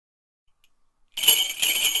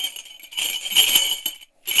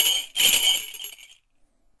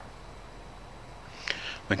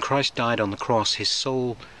When Christ died on the cross, his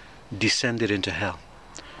soul descended into hell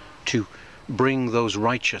to bring those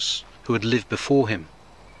righteous who had lived before him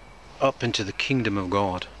up into the kingdom of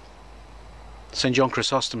God. St. John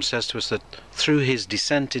Chrysostom says to us that through his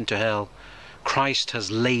descent into hell, Christ has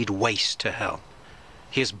laid waste to hell.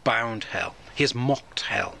 He has bound hell. He has mocked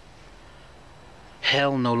hell.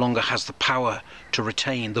 Hell no longer has the power to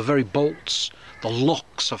retain. The very bolts, the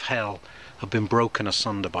locks of hell have been broken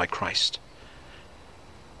asunder by Christ.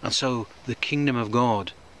 And so the kingdom of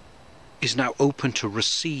God is now open to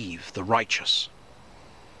receive the righteous.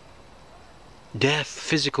 Death,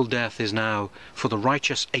 physical death, is now for the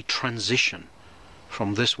righteous a transition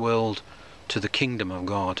from this world to the kingdom of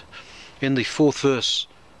God. In the 4th verse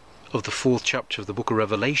of the 4th chapter of the book of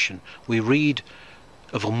Revelation, we read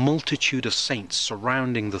of a multitude of saints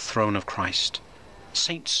surrounding the throne of Christ.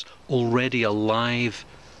 Saints already alive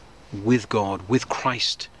with God, with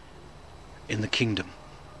Christ in the kingdom.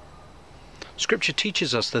 Scripture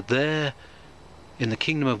teaches us that there, in the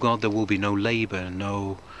kingdom of God, there will be no labor,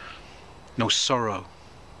 no sorrow,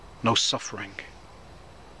 no suffering.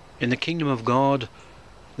 In the kingdom of God,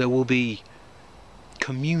 there will be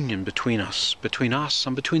communion between us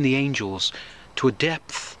and between the angels to a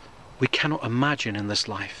depth we cannot imagine in this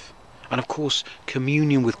life. And of course,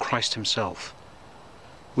 communion with Christ himself.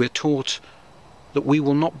 We're taught that we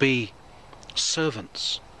will not be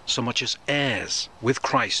servants so much as heirs with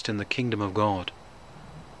Christ in the kingdom of God,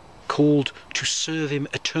 called to serve him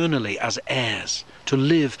eternally as heirs, to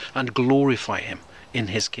live and glorify him in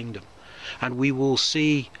his kingdom. And we will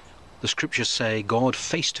see, the scriptures say, God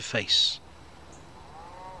face to face.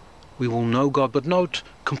 We will know God, but not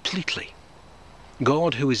completely.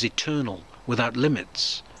 God who is eternal, without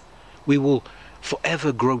limits. We will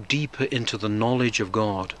forever grow deeper into the knowledge of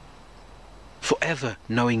God, forever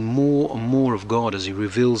knowing more and more of God as he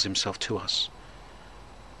reveals himself to us.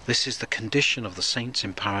 This is the condition of the saints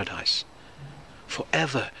in paradise,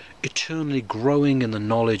 forever, eternally growing in the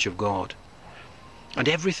knowledge of God. And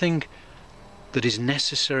everything that is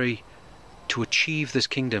necessary to achieve this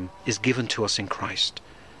kingdom is given to us in Christ.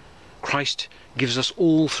 Christ gives us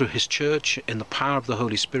all through his church, in the power of the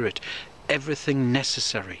Holy Spirit, everything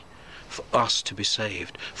necessary for us to be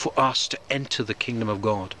saved, for us to enter the kingdom of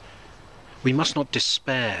God. We must not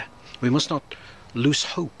despair. We must not lose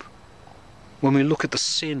hope when we look at the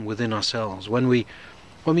sin within ourselves, when we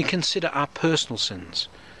consider our personal sins,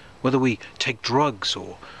 whether we take drugs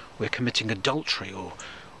or we're committing adultery or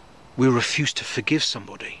we refuse to forgive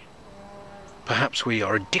somebody. Perhaps we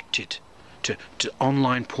are addicted to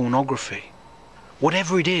online pornography.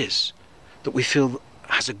 Whatever it is that we feel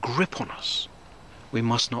has a grip on us, we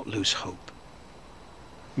must not lose hope.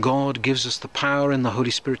 God gives us the power in the Holy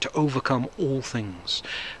Spirit to overcome all things,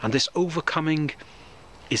 and this overcoming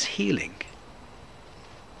is healing.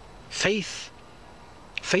 Faith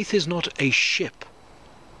is not a ship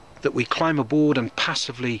that we climb aboard and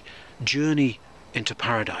passively journey into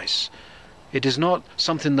paradise. It is not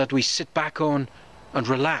something that we sit back on and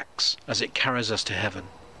relax as it carries us to heaven.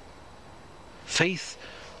 Faith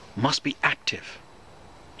must be active.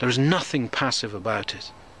 There is nothing passive about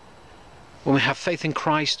it. When we have faith in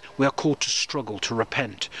Christ, we are called to struggle, to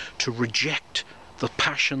repent, to reject the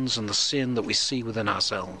passions and the sin that we see within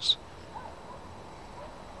ourselves.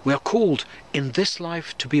 We are called in this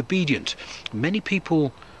life to be obedient. Many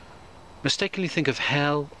people mistakenly think of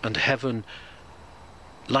hell and heaven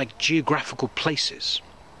like geographical places.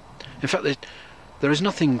 In fact, there is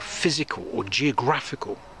nothing physical or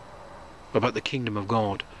geographical about the kingdom of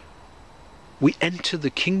God. We enter the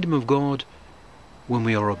kingdom of God when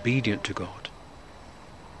we are obedient to God.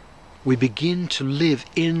 We begin to live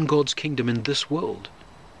in God's kingdom in this world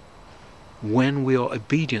when we are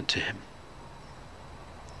obedient to him.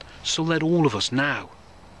 So let all of us now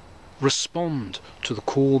respond to the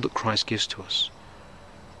call that Christ gives to us.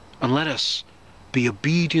 And let us be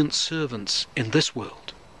obedient servants in this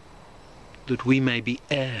world, that we may be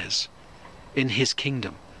heirs in his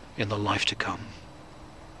kingdom in the life to come.